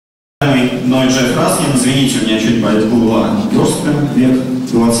Мной Джеф Раскин, извините, у меня чуть была верстка, век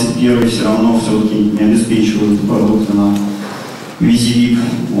 21, все равно все-таки не обеспечивают продукты на визивик.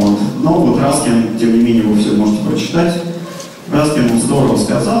 Вот. Но вот Раскин, тем не менее, вы все можете прочитать. Раскин здорово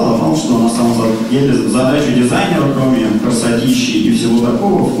сказал о том, что на самом деле в задачу дизайнера, кроме красотищи и всего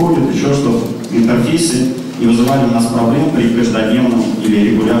такого, входит еще, что интерфейсы не вызывали у нас проблем при каждодневном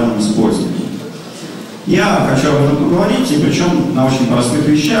или регулярном использовании. Я хочу об этом поговорить, и причем на очень простых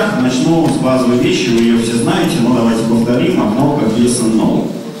вещах. Начну с базовой вещи, вы ее все знаете, но давайте повторим, о кнопках Yes and No.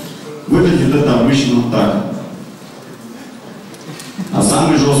 Выглядит это обычно так. А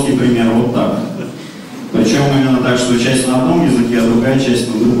самый жесткий пример вот так. Причем именно так, что часть на одном языке, а другая часть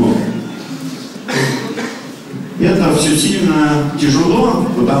на другом. Это все сильно тяжело,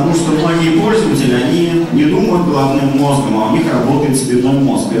 потому что многие пользователи, они не думают головным мозгом, а у них работает спинной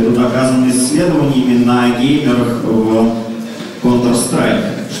мозг. Это доказано исследованиями на геймерах в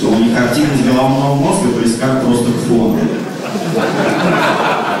Counter-Strike, что у них активность головного мозга близка просто к фону.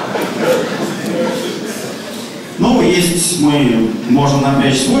 Ну, мы можем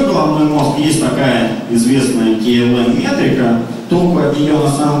напрячь свой головной мозг, есть такая известная KLM-метрика, толку от нее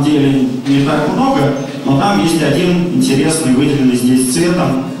на самом деле не так много, но там есть один интересный, выделенный здесь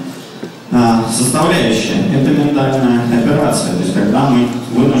цветом, составляющая. Это ментальная операция, то есть когда мы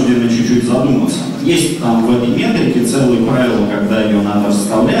вынуждены чуть-чуть задуматься. Есть там в этой метрике целые правила, когда ее надо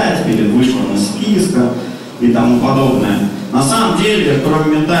составлять перед выходом из списка и тому подобное. На самом деле,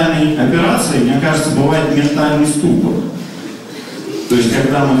 кроме ментальной операции, мне кажется, бывает ментальный ступор. То есть,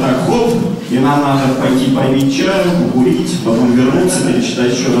 когда мы так хоп, и нам надо пойти попить чаю, покурить, потом вернуться,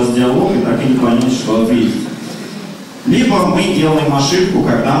 перечитать еще раз диалог и так и не понять, что ответить. Либо мы делаем ошибку,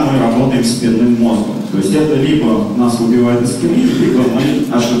 когда мы работаем с спинным мозгом. То есть, это либо нас выбивает из колеи, либо мы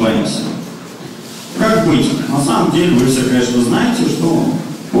ошибаемся. Как быть? На самом деле, вы все, конечно, знаете, что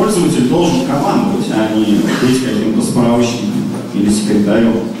пользователь должен командовать, а не быть каким-то справочником или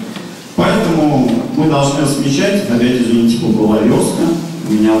секретарем. Поэтому мы должны смещать, опять извините, была верстка,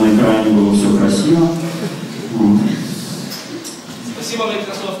 у меня на экране было все красиво. Спасибо,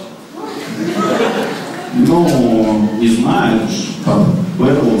 Microsoft. Ну, не знаю, это же как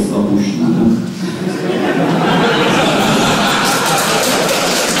Battle запущено, да?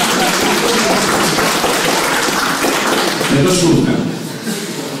 Это шутка.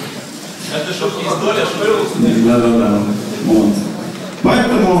 Это шутка из доля, что? Да. Вот.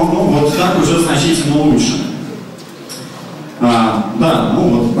 Поэтому, ну, вот так уже значительно лучше. Да, ну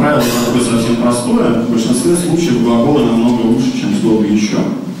вот правило такое совсем простое. В большинстве случаев глаголы намного лучше, чем что-то еще.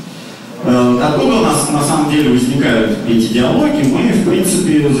 Откуда у нас на самом деле возникают эти диалоги? Мы, в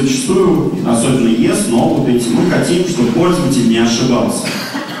принципе, зачастую, особенно yes, но вот эти, мы хотим, чтобы пользователь не ошибался.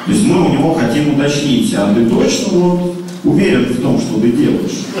 То есть мы у него хотим уточнить, а ты точно вот уверен в том, что ты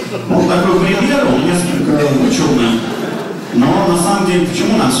делаешь? Вот такой пример, он несколько чудный. Но на самом деле,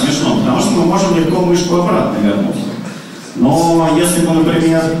 почему нам смешно? Потому что мы можем легко мышку обратно вернуть. Но если бы,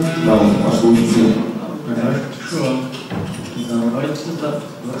 например, да, вот пошло все. Давайте сюда.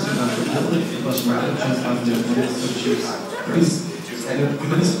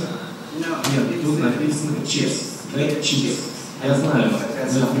 Нет, тут написано чес. Я знаю,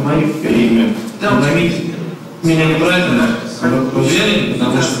 это не мое имя. Поймите меня неправильно, уверен,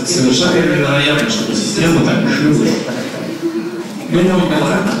 потому что совершенно невероятно, что система так ошиблась. Я не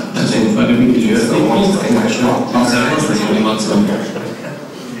уверен, что фамилия это он согласен заниматься.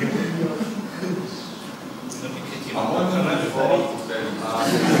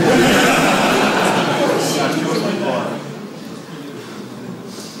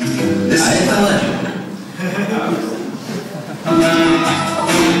 А это ладно.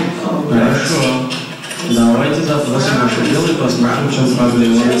 Хорошо. Давайте запросим наше дело и посмотрим, в чем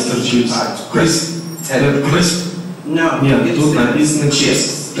проблема. Мистер Чипс. Крис? Нет, тут написано чес.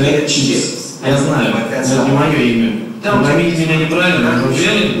 Чес. Я знаю, это не мое имя. Поймите меня неправильно, но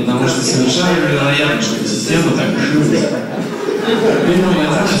уверен, потому что совершенно невероятно, что система так ошиблась. Ну, я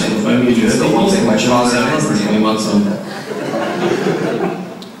знаю свою фамилию. Это он согласен с моим отцом.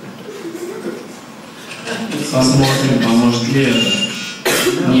 Посмотрим, поможет ли это.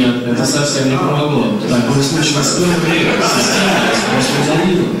 Нет, это совсем не помогло. Такой случай стоит время. Система просто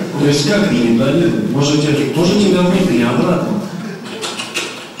удалила. То есть как не удалила? Можете вернуть меня обратно?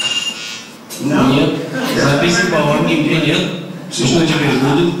 Нет. Записи по вам нигде нет. Что теперь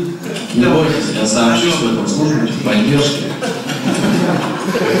будет? Не бойтесь, я сообщу в этом службу поддержки.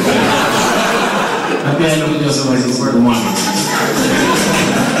 Опять придется возиться с бумагой.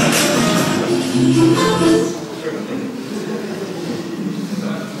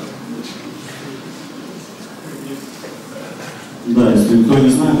 Да, если кто не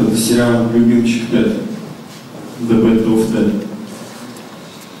знает, это сериал говоря, любимчик Тед. The Bad of Ted.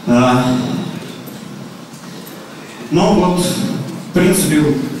 Ну вот, в принципе,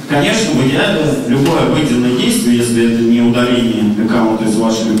 конечно, в идеале любое обыденное действие, если это не удаление аккаунта из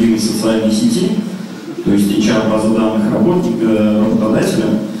вашей любимой социальной сети, то есть HR-база данных работодателя,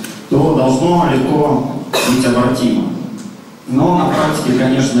 то должно легко быть обратимо. Но на практике,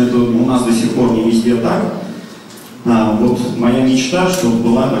 конечно, это у нас до сих пор не везде так. Вот моя мечта, чтобы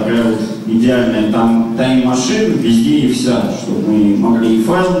была такая вот идеальная тайм-машина везде и вся, чтобы мы могли и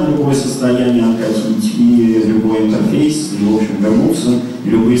файл на любое состояние откатить, и любой интерфейс, и, в общем, вернуться, и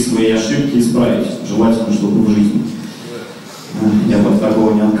любые свои ошибки исправить. Желательно, чтобы в жизни. Я бы от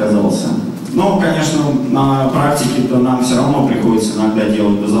такого не отказался. Но, конечно, на практике-то нам все равно приходится иногда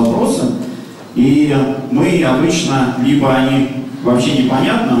делать дозапросы. И мы обычно, либо они вообще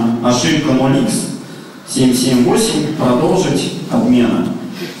непонятно, ошибка 0x, 778, продолжить отмена.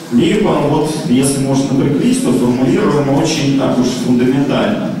 Либо, вот, если может напряглись, то формулируем очень так уж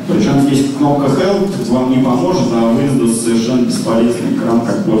фундаментально. Причем здесь кнопка Help вам не поможет, а выдаст совершенно бесполезный экран,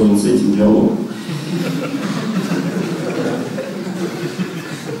 как пользоваться этим диалогом.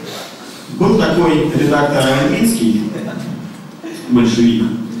 Был такой редактор Арминский, большевик.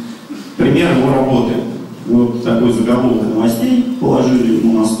 Пример его работы. Вот такой заголовок новостей положили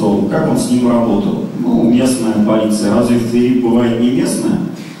ему на стол. Как он с ним работал? Ну, местная полиция. Разве в Твери бывает не местная?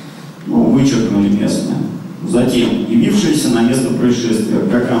 Ну, вычеркнули местная. Затем, явившаяся на место происшествия.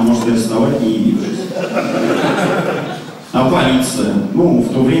 Как она может арестовать, не явившись? А полиция? Ну,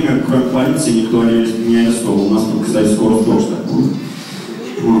 в то время, кроме полиции, никто не арестовал. У нас, кстати, скоро дождь будет.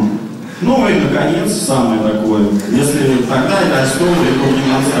 Ну и, наконец, самое такое. Если тогда это арестовали по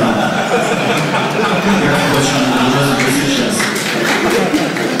демонстрантам. Как, впрочем, уже сейчас.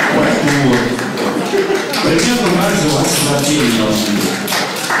 Поэтому вот. Примерно так же вас сообщения должны быть.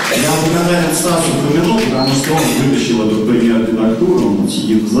 Я благодарен Стасу Фомину, потому что он вытащил этот пример редактуры, он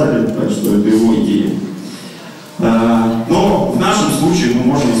сидит в зале, так что это его идея. Но в нашем случае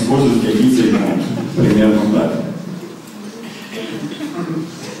мы можем использовать какие-то ремонты. Примерно так.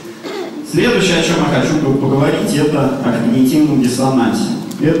 Следующее, о чем я хочу поговорить, это о когнитивном диссонансе.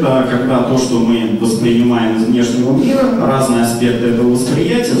 Это когда то, что мы воспринимаем из внешнего мира, разные аспекты этого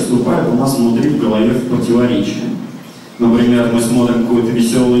восприятия вступают у нас внутри в голове в противоречие. Например, мы смотрим какой-то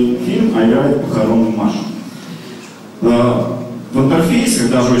веселый фильм, а играет похоронный марш. В интерфейсах,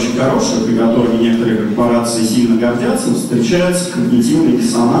 даже очень хороших, и которыми некоторые корпорации сильно гордятся, встречается когнитивный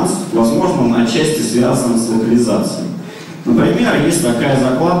диссонанс, возможно, он отчасти связан с локализацией. Например, есть такая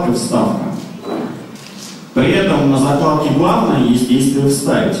закладка «Вставка». При этом на закладке «Главное» есть действие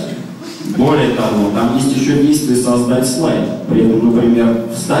 «Вставить». Более того, там есть еще действие «Создать слайд». При этом, например,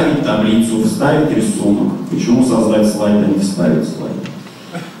 «Вставить таблицу», «Вставить рисунок». Почему «Создать слайд», а не «Вставить слайд»?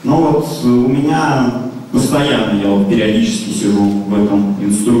 Ну вот у меня постоянно, я вот периодически сижу в этом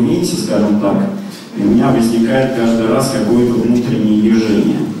инструменте, скажем так, и у меня возникает каждый раз какое-то внутреннее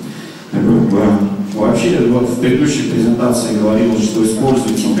движение. Вообще, вот в предыдущей презентации говорилось, что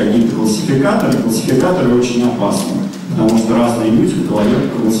используйте какие-то классификаторы. Классификаторы очень опасны, потому что разные люди в голове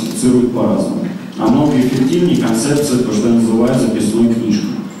классифицируют по-разному. Намного эффективнее концепция, то, что я называю записной книжкой.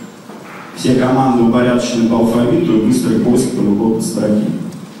 Все команды упорядочены по алфавиту и быстрый поиск по любой подстроке.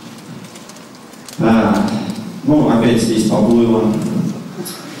 Ну, опять здесь поплыло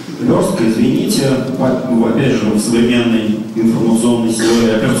верстка, извините. Опять же, в современной информационной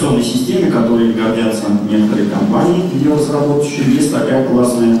операционной системе, которой гордятся некоторые компании, ее разработчики, есть такая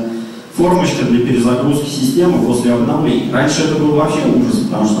классная формочка для перезагрузки системы после обновлений. Раньше это был вообще ужас,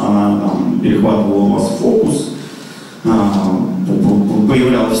 потому что она там перехватывала у вас фокус,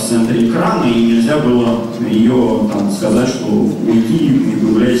 появлялась в центре экрана, и нельзя было ее там сказать, что уйди, не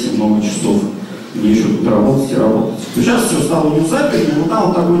появляйся много часов. Мне еще тут работать и работать. Сейчас все стало юзабельным, но там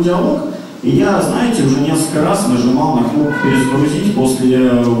вот такой диалог. И я, знаете, уже несколько раз нажимал на кнопку «Перезагрузить» после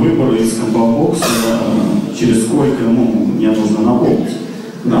выбора из комбо-бокса, через сколько мне нужно напомнить.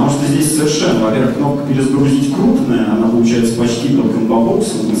 Потому что здесь совершенно, во-первых, кнопка «Перезагрузить» крупная, она получается почти под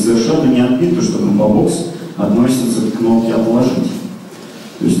комбо-боксом, и совершенно не отбито, что комбо-бокс относится к кнопке «Отложить».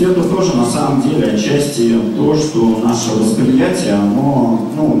 То есть это тоже на самом деле отчасти то, что наше восприятие, оно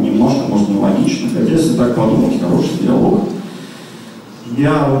немножко, может, нелогично. Хотя, если так подумать, хороший диалог.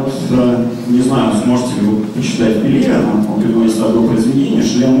 Я вот не знаю, сможете ли вы почитать Пелевина, у него есть такое произведение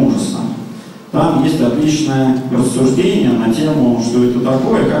 «Шлем ужаса». Там есть отличное рассуждение на тему, что это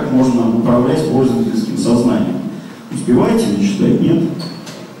такое, как можно управлять пользовательским сознанием. Успеваете ли читать? Нет?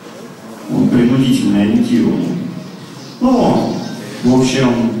 Вот, принудительное ориентирование. Ну, в общем,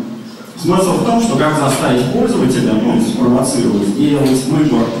 Смысл в том, что как заставить пользователя, спровоцировать, сделать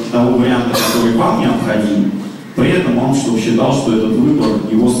выбор того варианта, который вам необходим, при этом он чтобы считал, что этот выбор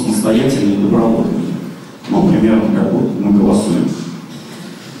его самостоятельный и добровольный. Примерно как вот мы голосуем.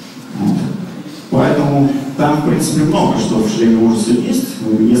 Поэтому там, в принципе, много что в шлеме ужаса есть.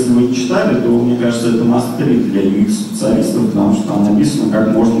 Если вы не читали, то, мне кажется, это must-read для UX-специалистов, потому что там написано,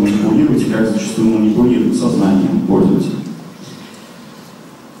 как можно манипулировать и как зачастую манипулировать сознанием пользователя.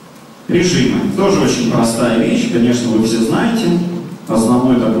 Режимы. Тоже очень простая вещь, конечно, вы все знаете.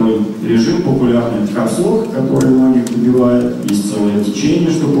 Основной такой режим популярный — это капслок, который многих убивает. Есть целое течение,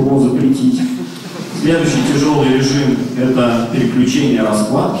 чтобы его запретить. Следующий тяжелый режим — это переключение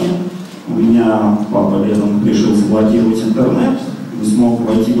раскладки. У меня папа летом решил заблокировать интернет, не смог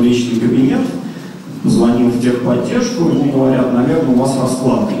войти в личный кабинет, позвонил в техподдержку, ему говорят, наверное, у вас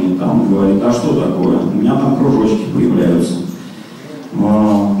раскладка не там. Он говорит, а что такое? У меня там кружочки появляются.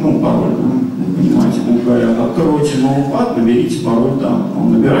 Пароль, вы понимаете. Ему говорят, откройте ноутпад, наберите пароль там.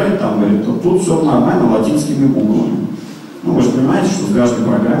 Он набирает там, говорит, тут все нормально, латинскими буквами. Вы же понимаете, что в каждой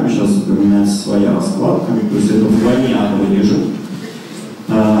программе сейчас поменяется своя раскладка, то есть это вдвойне адовый режим.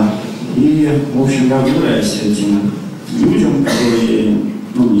 И, в общем, я удивляюсь этим людям, которые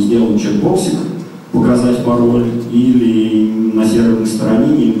не сделают чекбоксик, показать пароль, или на серверной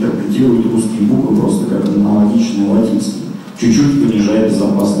стороне не интерпретируют русские буквы просто как аналогичные латинские. Чуть-чуть понижает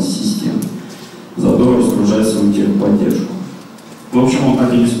безопасность системы. Зато разгружает свою техподдержку. В общем, он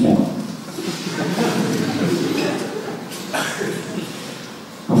так и не смог.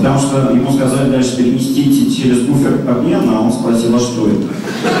 Потому что ему сказали дальше переместите через буфер обмена, а он спросил, а что это?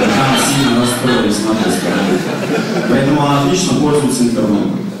 Там сильно расстроились на той стороне. Поэтому он отлично пользуется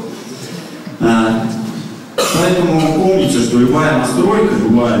интернетом. Поэтому помните, что любая настройка,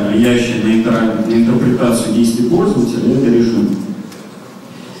 любая влияющая на интерпретацию действий пользователя, это режим.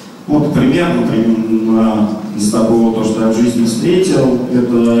 Пример, например, из такого, то, что я в жизни встретил,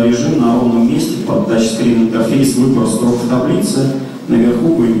 это режим на ровном месте под тачскрин интерфейс выбора строк в таблице.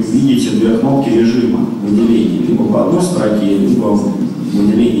 Наверху вы видите две кнопки режима выделения, либо по одной строке, либо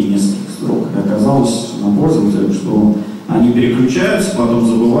выделение нескольких строк. И оказалось на пользователях, что они переключаются, потом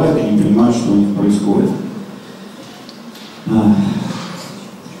забывают и не понимают, что у них происходит.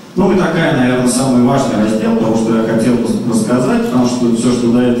 И такая, наверное, самый важный раздел того, что я хотел рассказать, потому что все,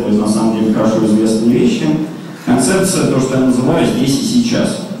 что до этого, на самом деле хорошо известные вещи. Концепция, то, что я называю здесь и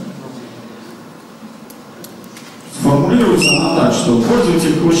сейчас. Формулируется она так, что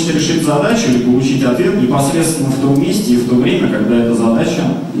пользователь хочет решить задачу или получить ответ непосредственно в том месте и в то время, когда эта задача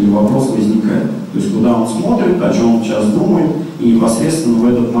или вопрос возникает. То есть куда он смотрит, о чем он сейчас думает, и непосредственно в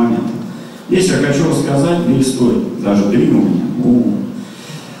этот момент. Здесь я хочу рассказать 2 истории, даже 3 у меня.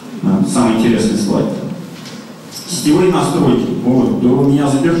 Самый интересный слайд. Сетевые настройки. Да вы меня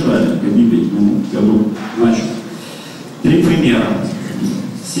задержали, 5 минут. Значит, 3 примера.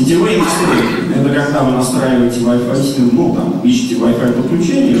 Сетевые настройки. Это когда вы настраиваете Wi-Fi, ищете Wi-Fi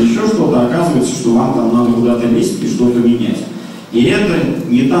подключение или еще что-то, оказывается, что вам там надо куда-то лезть и что-то менять. И это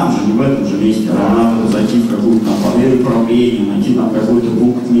не там же, не в этом же месте, а надо зайти в какую-то там панель управления, найти там какой-то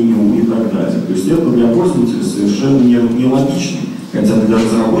пункт меню и так далее. То есть это для пользователя совершенно нелогично. Хотя для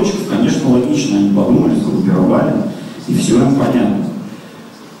разработчиков, конечно, логично, они подумали, сгруппировали, и все им понятно.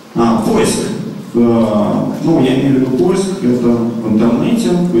 Поиск. Я имею в виду поиск, это в интернете,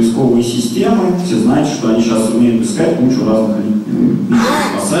 поисковые системы. Все знаете, что они сейчас умеют искать кучу разных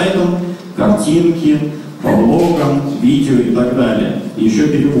по сайтам, картинки, по блогам, видео и так далее. И еще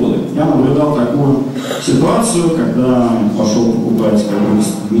переводы. Я наблюдал такую ситуацию, когда пошел покупать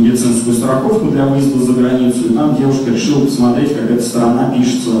какую-то медицинскую страховку для выезда за границу, и там девушка решила посмотреть, как эта страна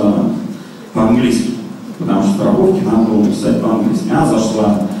пишется по-английски. Потому что страховки надо было писать по-английски. Она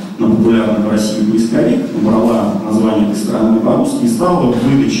зашла на популярный в России поисковик, набрала название этой страны по-русски и стала в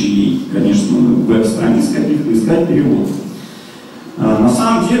выдаче ей, конечно, веб-страниц каких-то искать перевод. На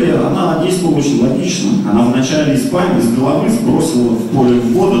самом деле она действовала очень логично. Она вначале из головы сбросила в поле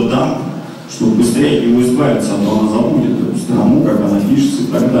ввода дамп, чтобы быстрее от него избавиться, а то она забудет эту страну, как она пишется и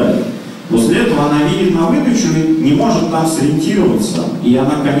так далее. После этого она видит на выдачу и не может там сориентироваться. И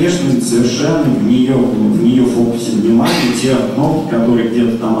она, конечно, совершенно в нее фокусе внимания те кнопки, которые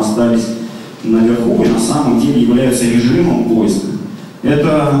где-то там остались наверху, и на самом деле являются режимом поиска.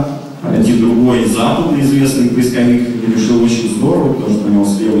 Это один другой западный известный поисковик решил очень здорово, потому что у него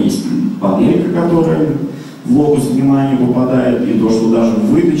слева есть панелька, которая в локус внимания попадает, и то, что даже в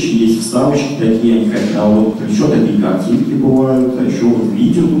выдаче есть вставочки такие, еще такие картинки бывают, а еще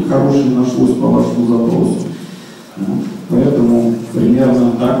видео тут хорошее нашлось по вашему запросу. Поэтому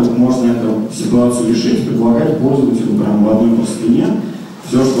примерно так можно эту ситуацию решить, предлагать пользователю прямо в одной простыне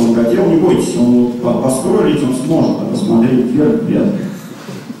все, что он хотел, не бойтесь, он поскроллить он сможет, а посмотреть вверх вряд ли.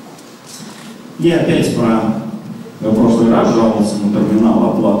 И опять про прошлый раз жаловался на терминал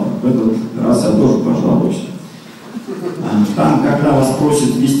оплаты, в этот раз я тоже пожалуюсь. Там, когда вас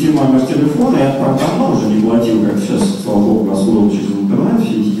просят ввести номер телефона, я давно уже не платил, как сейчас, слава богу, освоил через интернет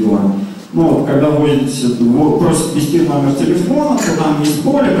все эти дела. Но вот когда просят ввести номер телефона, то там есть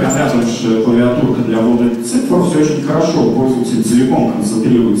поле, прям рядом же клавиатурка для ввода цифр, все очень хорошо, пользователь целиком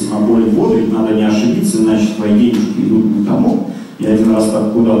концентрируется на поле ввода, ведь надо не ошибиться, иначе твои денежки идут не тому. Я один раз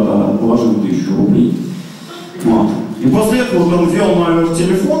так куда-то положил 1000 рублей. Вот. И после этого он ввел номер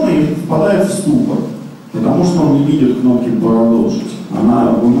телефона и впадает в ступор, потому что он не видит кнопки «Продолжить».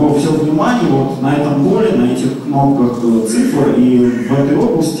 У него все внимание вот на этом поле, на этих кнопках цифр, и в этой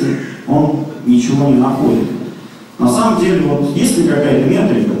области он ничего не находит. На самом деле, вот есть ли какая-то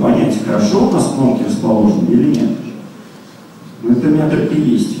метрика понять, хорошо у нас кнопки расположены или нет? Это метрика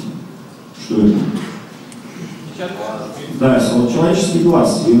есть. Что это? Да, вот человеческий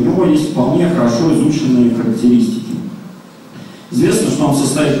глаз, и у него есть вполне хорошо изученные характеристики. Известно, что он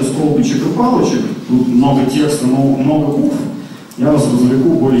состоит из колбочек и палочек, тут много текста, много букв. Я вас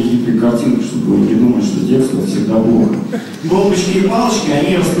развлеку более хитрой картинкой, чтобы вы не думали, что текст это всегда плохо. Колбочки и палочки,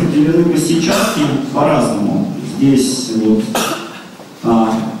 они распределены по сетчатке по-разному. Здесь вот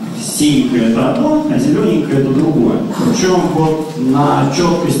синенькое это одно, а зелененькое это другое. Причем вот на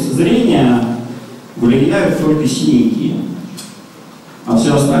четкость зрения влияют только синенькие, а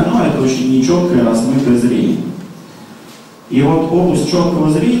все остальное это очень нечеткое, размытое зрение. И вот область четкого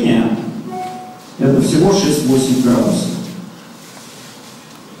зрения это всего 6-8 градусов.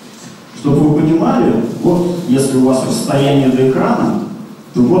 Чтобы вы понимали, вот если у вас расстояние до экрана,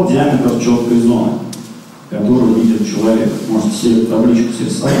 то вот диаметр четкой зоны, которую видит человек. Можете себе табличку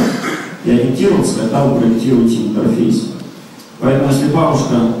срисовать и ориентироваться, когда вы проектируете интерфейс. Поэтому если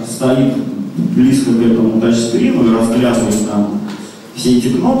бабушка стоит близко к этому тачскрину и разглядывает там все эти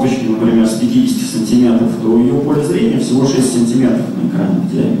кнопочки, например, с 50 сантиметров, то у ее поле зрения всего 6 сантиметров на экране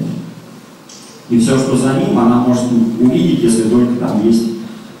в диаметре. И все, что за ним, она может увидеть, если только там есть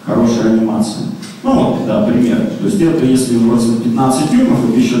хорошая анимация. Ну вот, да, пример. То есть это, если у вас 15 дюймов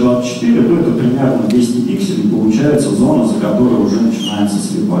и 1024, то это примерно 200 пикселей, получается зона, за которой уже начинается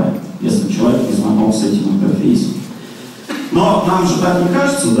слепая, если человек не знаком с этим интерфейсом. Но нам же так не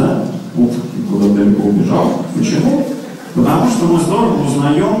кажется, да? Вот, куда далеко убежал. Почему? Потому что мы здорово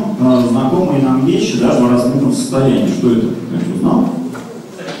узнаем знакомые нам вещи даже в размытом состоянии. Что это? Кто-нибудь узнал?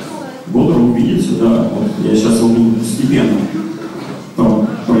 Бодро увидите, да. Вот я сейчас его буду постепенно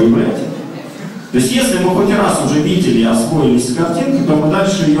проявлять. То есть если мы хоть раз уже видели и освоились с картинкой, то мы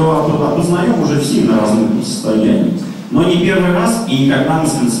дальше ее опознаем уже в сильно размытом состоянии. Но не первый раз, и когда мы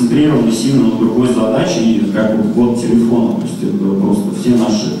сконцентрированы сильно на другой задаче, как вот ввод телефона. То есть это просто все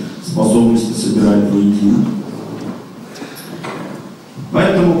наши способности собирать воедино.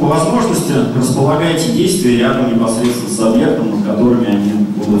 Поэтому по возможности располагайте действия рядом непосредственно с объектом, над которыми они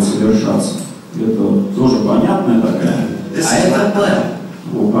будут совершаться. Это тоже понятная такая. А это П.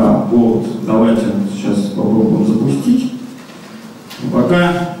 Вот, давайте сейчас попробуем запустить.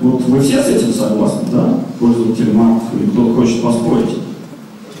 Пока вот вы все с этим согласны, да? Пользователь Mac или кто-то хочет поспорить,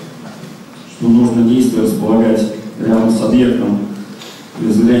 что нужно действие располагать рядом с объектом,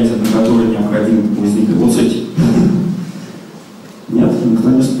 взгляните, на который необходимо возникнуть. Вот с этим. Нет, никто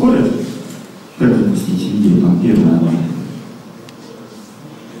не спорит. Как запустить видео? Там первое оно.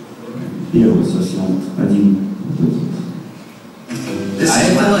 Первый совсем один. Вот этот. А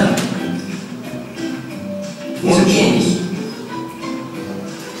это он гений.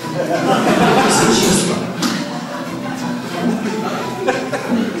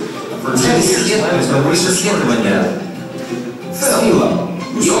 Исследования стила.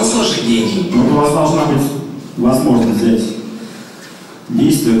 И он тоже гений. Вот у вас должна быть возможность взять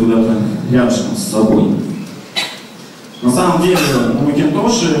действие куда-то рядышком с собой. На самом деле, на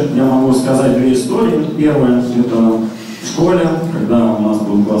Макинтоше я могу сказать две истории. Первая – это в школе, когда у нас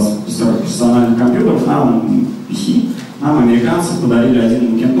был класс персональных компьютеров, нам PC, нам американцы подарили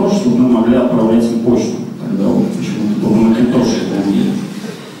один Макинтош, чтобы мы могли отправлять им почту. Тогда вот почему-то был Макинтош это умели.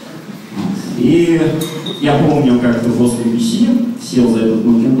 И я помню, как-то после PC сел за этот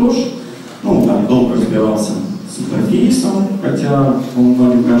Макинтош, ну, там долго разбирался с интерфейсом, хотя он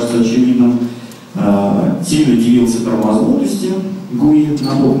многим кажется очевидным, сильно удивился тормознутости GUI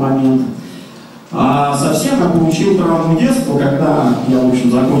на тот момент. А совсем я получил травму детства, когда я, в общем,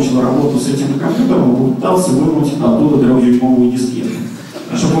 закончил работу с этим компьютером и попытался вынуть оттуда 3-дюймовую дискету.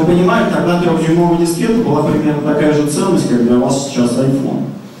 Чтобы вы понимали, тогда 3-дюймовая дискета была примерно такая же ценность, как для вас сейчас iPhone.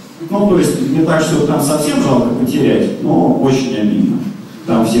 Ну, то есть не так, что там совсем жалко потерять, но очень обидно.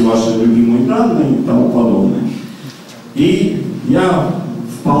 там все ваши любимые данные и тому подобное. И я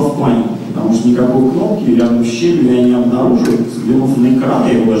впал в панику, потому что никакой кнопки рядом с щелью я не обнаружил. Взглянув на экран,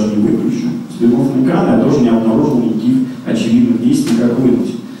 я его даже не выключу. Взглянув на экран, я тоже не обнаружил никаких очевидных действий, как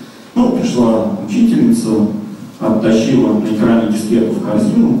вынуть. Ну, пришла учительница, оттащила на экране дискету в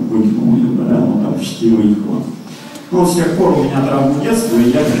корзину, выкинула ее, да, но там почти выехала. Ну, с тех пор у меня травма детства, и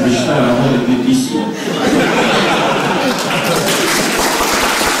я предпочитаю работать на PC.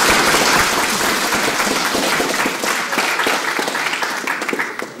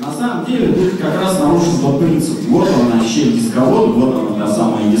 На самом деле, тут как раз нарушен тот принцип. Вот она щель дисковода, вот она та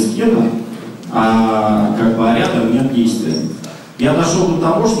самая дискета, а как бы рядом нет действия. Я дошел до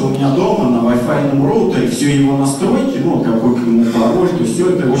того, что у меня дома на Wi-Fi роутере все его настройки, ну, какой к нему пароль, то все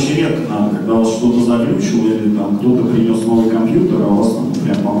это очень редко надо, когда у вас что-то заглючило или там кто-то принес новый компьютер, а у вас там,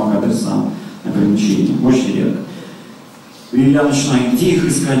 например, по MAC-адресам ограничения. Очень редко. И я начинаю, где их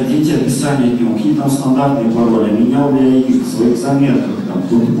искать, где эти описания от него, какие там стандартные пароли, менял ли я их в своих заметках, там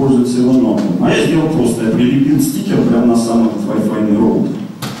кто-то пользуется его номером. А я сделал просто, я прилепил стикер прямо на сам этот Wi-Fi роутер.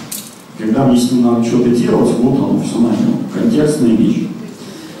 Когда мне с ним надо что-то делать, вот оно все на нем. Контекстная вещь.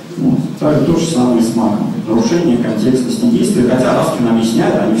 Вот. Так, то же самое с маком. Нарушение контекстности действия. Хотя Раскин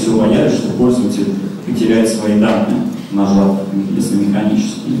объясняет, они все боялись, что пользователь потеряет свои данные, нажав, если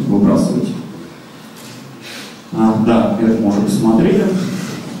механически выбрасывать. Да, это мы уже посмотрели.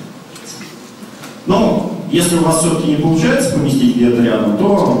 Но если у вас все-таки не получается поместить где-то рядом,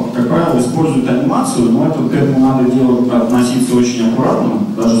 то, как правило, используют анимацию, но это, к этому надо относиться очень аккуратно.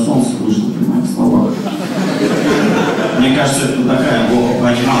 Даже солнце вышло при моих словах. Мне кажется, это такая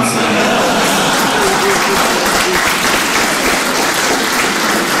анимация.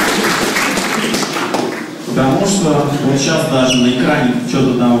 Потому что вот сейчас даже на экране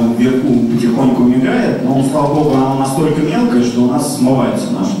что-то там вверху потихоньку мигает, но, слава богу, оно настолько мелкое, что у нас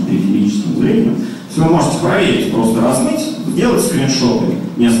смывается нашим периферическим зрением. Вы можете проверить, просто размыть, сделать скриншоты,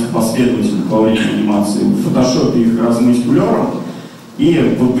 несколько последовательных во время анимации, в фотошопе их размыть блером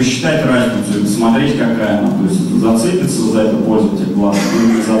и посчитать разницу, и посмотреть, какая она. То есть зацепится за это пользователь глаз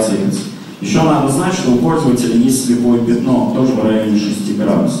или не зацепится. Еще надо знать, что у пользователя есть слепое пятно, тоже в районе 6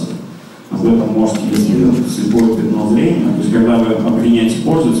 градусов. Об этом можете, если слепое пятно зрения, то есть когда вы обвиняете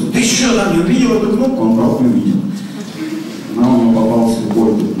пользователя, ты что, там не увидел эту кнопку? Он правда не увидел. Но у него попало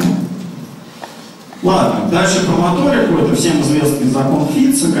слепое пятно. Ладно, дальше про моторику. Это всем известный закон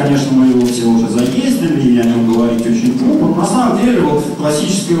Фитца. Конечно, мы его все уже заездили, и о нем говорить очень глупо. Но на самом деле, вот в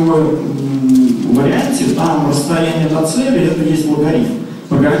классическом варианте, там расстояние до цели, это есть логарифм.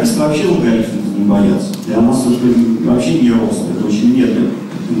 Программисты вообще логарифмов не боятся. Для нас это вообще не рост, это очень медленно.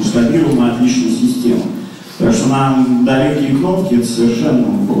 Масштабируемая отличная система. Так что нам далекие кнопки это совершенно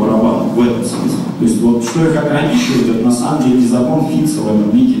по барабану в этом смысле. То есть вот что их ограничивает, это на самом деле не закон Фитца в этом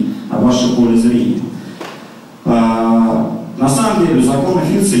виде, а ваше поле зрения. На самом деле у закона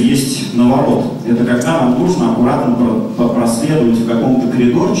Фитца есть наворот. Это когда вам нужно аккуратно проследовать в каком-то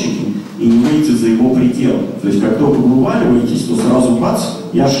коридорчике и не выйти за его пределы. То есть как только вы уваливаетесь, то сразу бац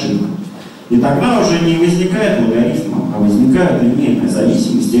и ошибка. И тогда уже не возникает логарифма, а возникает линейная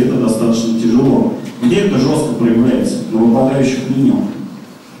зависимость, и это достаточно тяжело. Где это жестко проявляется? На выпадающих меню.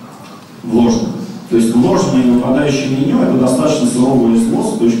 Вложенных. То есть вложенное и выпадающее меню это достаточно суровое зло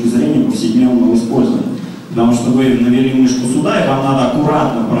с точки зрения повседневного использования. Потому что вы навели мышку сюда, и вам надо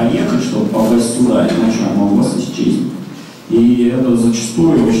аккуратно проехать, чтобы попасть сюда, иначе оно у вас исчезнет. И это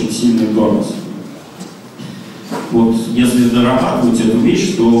зачастую очень сильный тормоз. Вот если дорабатывать эту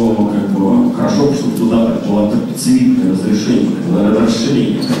вещь, то как бы хорошо, чтобы туда было трапециевидное разрешение,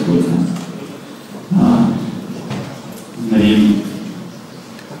 расширение какое-то навели.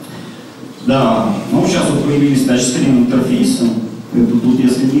 Да, ну сейчас вот появились тачскрин интерфейсы. Это тут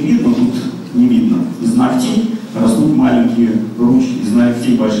если не видно, тут не видно. Из ногтей растут маленькие ручки, из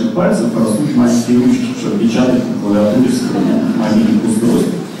ногтей больших пальцев растут маленькие ручки, чтобы печатать на клавиатуре современных мобильных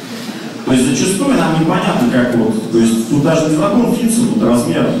устройств. То есть зачастую нам непонятно, как вот, то есть тут даже не закон Фитца, тут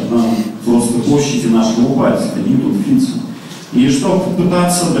размер просто площади нашего пальца, они тут Фитца. И чтобы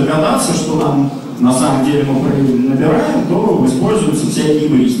пытаться догадаться, что нам на самом деле мы набираем, то используются всякие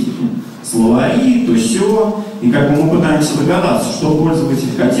эвристики. Словари, то все, и как бы мы пытаемся догадаться, что пользователь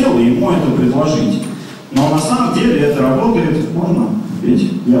хотел, и ему это предложить. Но на самом деле это работает, можно?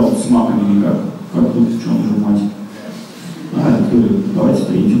 Ведь я вот с маками никак. Как тут что нажимать? Давайте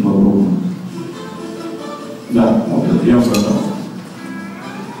третий попробуем. Да, вот это я угадал.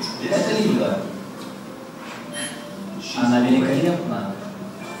 Это Лида. Она великолепна.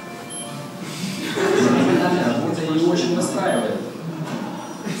 Работа ее очень настраивает.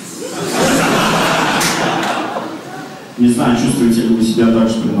 Не знаю, чувствуете ли вы себя так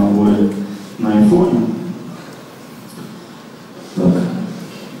же при наборе на айфоне. Так.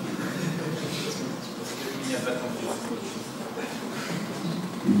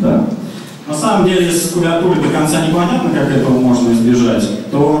 Да. На самом деле, если с клавиатурой до конца непонятно, как этого можно избежать,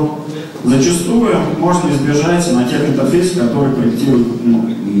 то зачастую можно избежать на тех интерфейсах, которые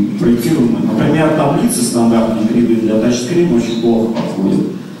проектируемы. Например, таблицы стандартные гриды для тачскрина очень плохо подходят.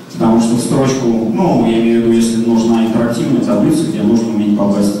 Потому что в строчку, ну, я имею в виду, если нужна интерактивная таблица, где нужно уметь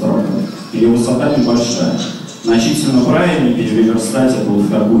попасть в строку. Ее высота небольшая. Значительно правильнее переверстать это вот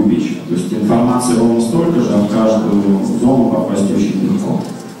в такую вещь. То есть информации ровно столько же, а в каждую зону попасть очень легко.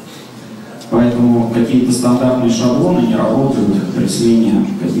 Поэтому какие-то стандартные шаблоны не работают при смене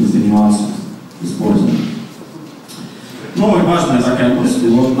каких-то нюансов использования. Ну и важная такая мысль.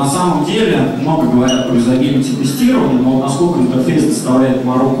 Вот на самом деле много говорят про юзабилити тестирования, но вот насколько интерфейс доставляет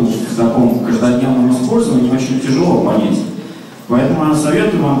мороку в таком каждодневном использовании, очень тяжело понять. Поэтому я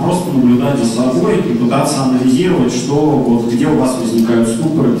советую вам просто наблюдать за собой и пытаться анализировать, что, вот, где у вас возникают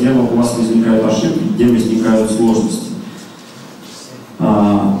ступоры, где у вас возникают ошибки, где возникают сложности.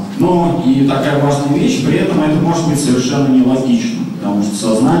 Но и такая важная вещь, при этом это может быть совершенно нелогично, потому что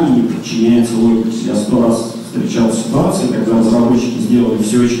сознание не подчиняется логике. Я 100 раз встречал ситуации, когда разработчики сделали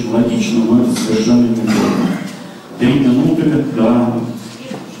все очень логично, но это совершенно неудобно. 3 минуты, да,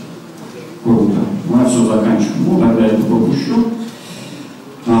 круто. Ну, я все заканчиваю. Ну, тогда я это пропущу.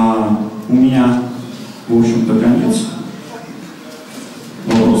 У меня, в общем-то, конец.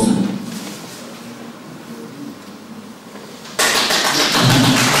 Вопросы?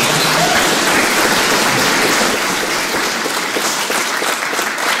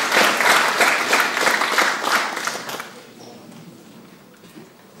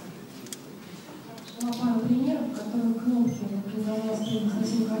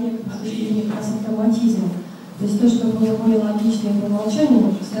 Автоматизм. То есть то, что было более логичнее по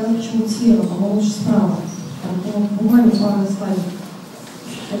умолчанию, постоянно почему-то слева, по-моему, лучше справа. Там буквально пару слайдов.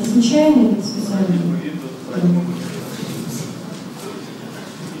 Это случайно или специально?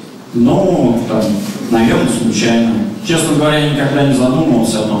 Ну, там, наверное, случайно. Честно говоря, я никогда не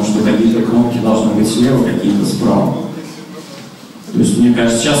задумывался о том, что какие-то кнопки должны быть слева, какие-то справа. То есть, мне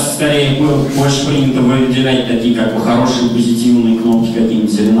кажется, сейчас скорее больше принято выделять такие как бы хорошие позитивные кнопки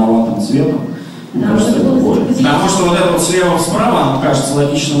каким-нибудь зеленоватым цветом. Мне кажется, это более. Потому что вот это вот слева-справа, оно кажется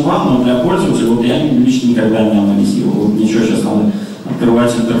логичным вам, но для пользователя вот я лично никогда не анализировал. Вот ничего, сейчас надо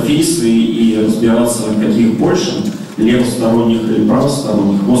открывать интерфейсы и разбираться, каких больше, левосторонних или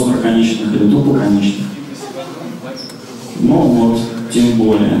правосторонних, остроконечных или тупоконечных. Ну вот, тем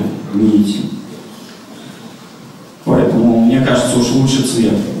более, видите. Поэтому, мне кажется, уж лучше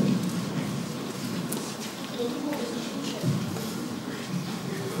цвет.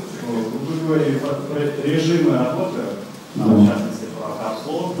 Вы говорили про режимы работы, в частности, про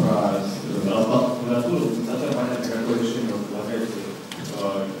капслог, про раскладку клавиатуры. Не совсем понятно, какое решение вы предлагаете.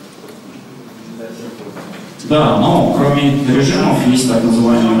 Да, но кроме режимов есть так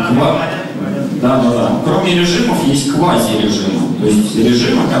называемые Да. Кроме режимов есть квази-режимы. То есть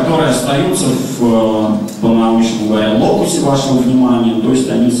режимы, которые остаются по-научному говоря, локусе вашего внимания, то есть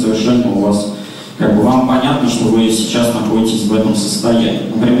они совершенно у вас, как бы вам понятно, что вы сейчас находитесь в этом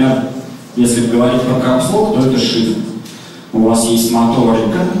состоянии. Например, если говорить про капслок, то это shift. У вас есть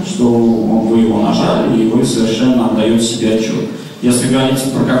моторика, что вы его нажали, и вы совершенно отдаете себе отчет. Если говорить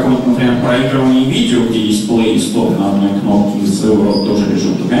про какое-нибудь, например, проигрывание видео, где есть play и stop на одной кнопке и своего рода тоже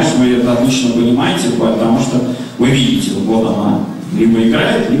режим, то, конечно, вы это отлично понимаете, потому что вы видите, вот она либо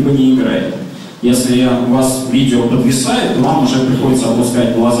играет, либо не играет. Если у вас видео подвисает, то вам уже приходится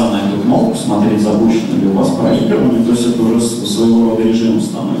опускать глаза на эту кнопку, смотреть, запущено ли у вас проигрывание, то есть это уже своего рода режимом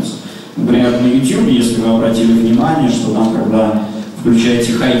становится. Например, на YouTube, если вы обратили внимание, что там, когда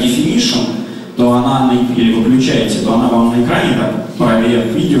включаете High Definition, то она, или выключаете, то она вам на экране так правее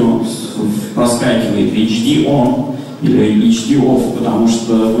видео проскакивает HD on или HD off, потому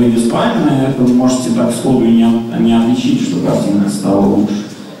что вы визуально это можете так сходу не отличить, что картинка стала лучше.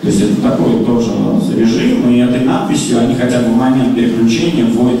 То есть это такой тоже режим, и этой надписью они хотя бы в момент переключения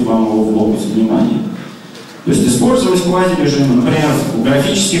вводят вам его в локус внимания. То есть использовать квази-режимы. Например, в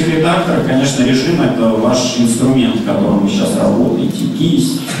графических редакторах, конечно, режим — это ваш инструмент, в котором вы сейчас работаете,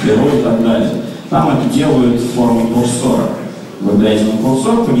 кисть, перо и так далее. Там это делают в форме курсора. Вы, глядя на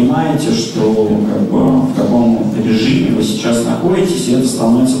курсор, понимаете, что как бы, в каком режиме вы сейчас находитесь, и это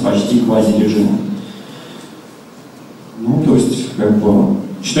становится почти квази-режимом. Ну, то есть, как бы,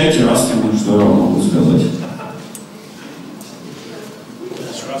 читайте Раскина, что я могу сказать.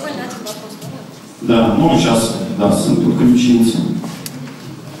 Да, ну сейчас, да, сын подключился.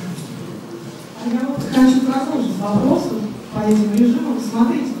 Я вот хочу продолжить вопрос. этим режимом.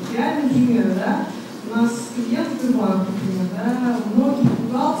 Смотрите, реальный пример, да? У нас клиент Сбербанк, например, да? Многие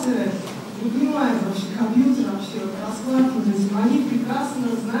бухгалтеры не понимают вообще компьютер, вообще раскладки, они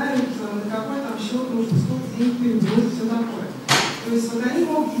прекрасно знают, на какой там счет нужно, сколько денег переводить, все такое. То есть вот они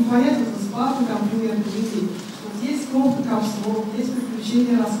могут не понять вот бесплатно, там, пример людей, что здесь кнопка капслог, здесь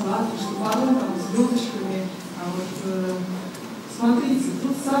приключение раскладки, что пароль там с звездочками. Смотрите,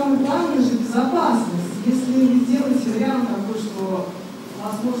 тут самое главное же безопасность. Если вы делаете вариант такой, что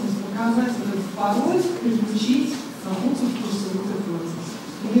возможность показать этот пароль, переключить, запутать, что вот это вот.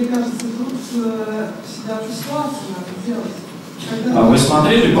 Мне кажется, тут всегда ситуацию надо делать. А вы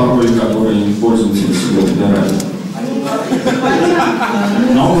смотрели пароли, которые пользователи себе выбирают?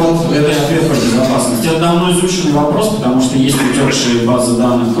 Ну вот, это ответ про безопасность. Это давно изученный вопрос, потому что есть утекшие базы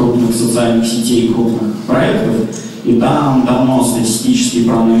данных крупных социальных сетей и крупных проектов, и там давно статистически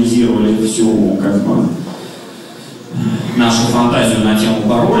проанализировали всю, как бы, нашу фантазию на тему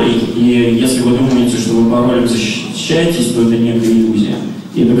паролей, и если вы думаете, что вы паролем защищаетесь, то это некая иллюзия.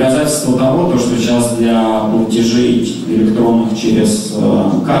 И доказательство того, что сейчас для платежей электронных через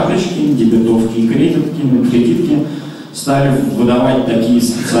карточки, дебетовки и кредитки стали выдавать такие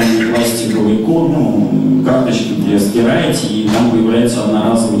специальные пластиковые карточки, где стираете, и там появляется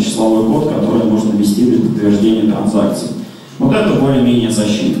одноразовый числовой код, который можно ввести для подтверждения транзакций. Вот это более-менее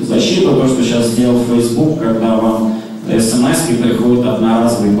защита. Защита то, что сейчас сделал Facebook, когда вам смс-кой приходит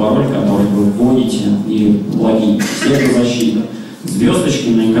одноразовый пароль, который вы вводите и логинитесь. Это защита. Звездочки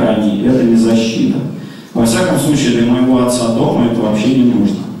на экране – это не защита. Во всяком случае, для моего отца дома это вообще не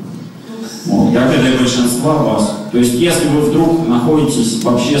нужно. Вот, как и для большинства вас. То есть, если вы вдруг находитесь в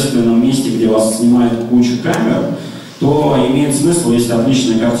общественном месте, где вас снимает куча камер, то имеет смысл, есть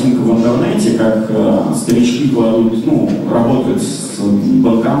отличная картинка в интернете, как старички кладут, работают с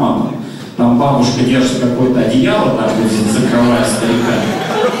банкоматом. Там бабушка держит какое-то одеяло, так вот, закрывая старика,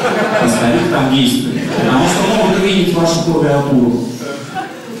 а старик там действует. Потому что могут увидеть вашу клавиатуру.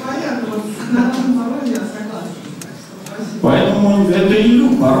 Поэтому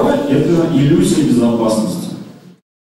это пароль, это иллюзия безопасности.